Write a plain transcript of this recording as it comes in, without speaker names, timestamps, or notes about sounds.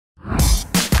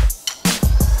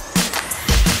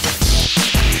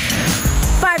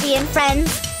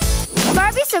friends.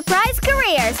 Barbie Surprise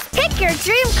Careers. Pick your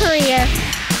dream career.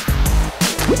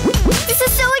 This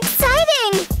is so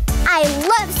exciting! I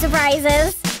love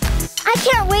surprises. I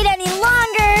can't wait any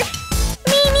longer.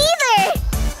 Me neither.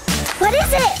 What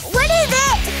is it? What is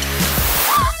it?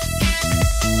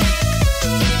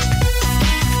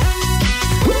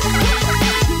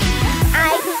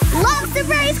 I love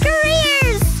surprise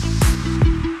careers!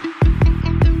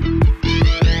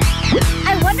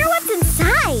 I wonder what's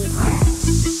inside.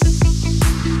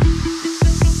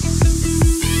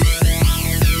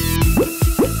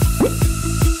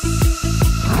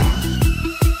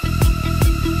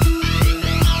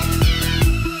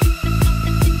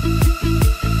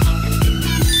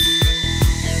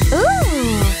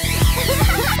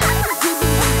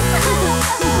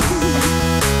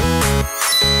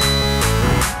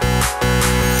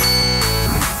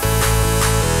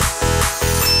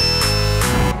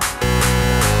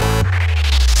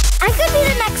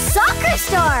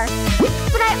 Star.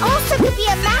 But I also could be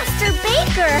a master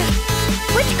baker.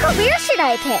 Which career should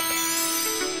I pick?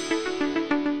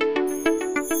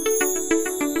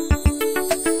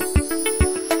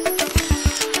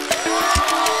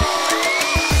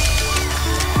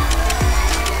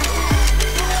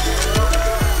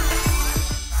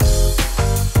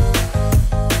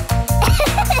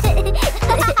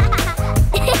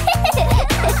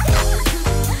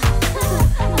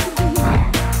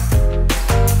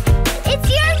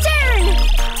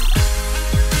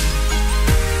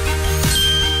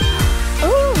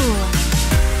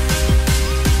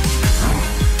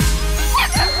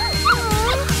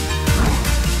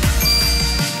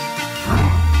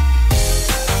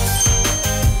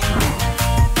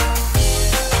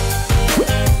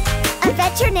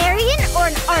 Veterinarian or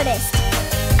an artist?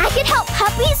 I could help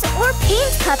puppies or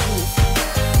paint puppies.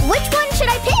 Which one should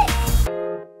I pick?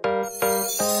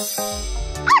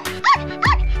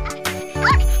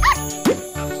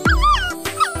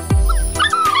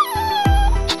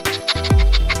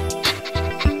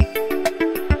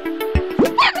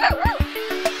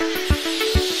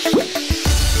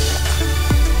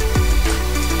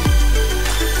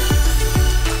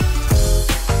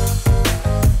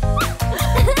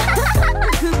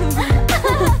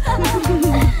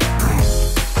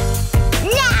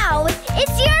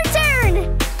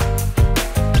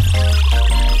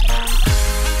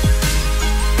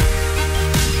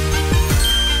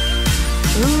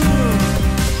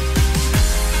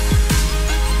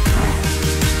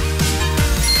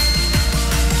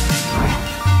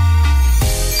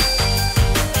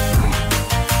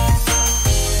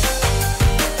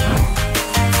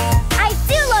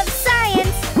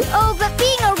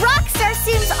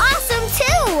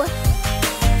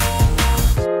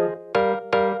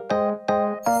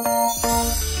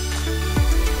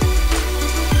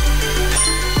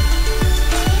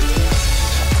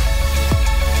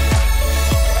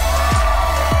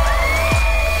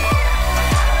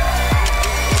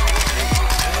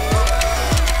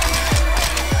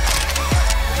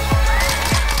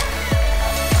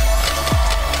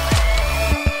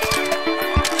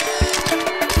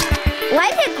 Why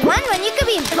pick one when you could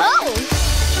be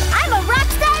both? I'm a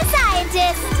rock star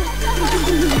scientist!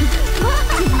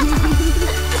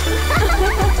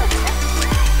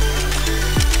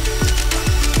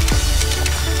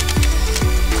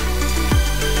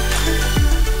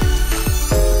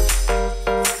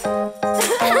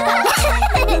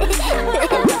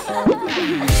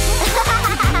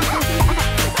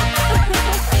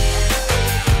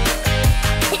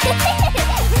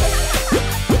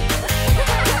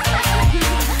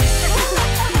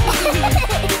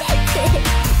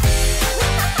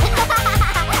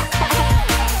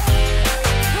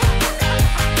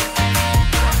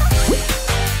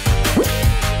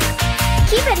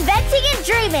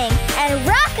 And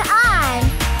rock on!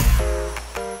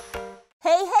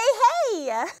 Hey!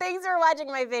 Thanks for watching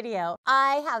my video.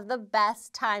 I have the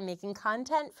best time making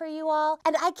content for you all,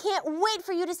 and I can't wait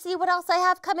for you to see what else I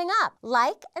have coming up.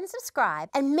 Like and subscribe,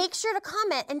 and make sure to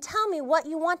comment and tell me what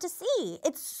you want to see.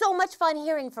 It's so much fun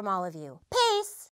hearing from all of you. Peace!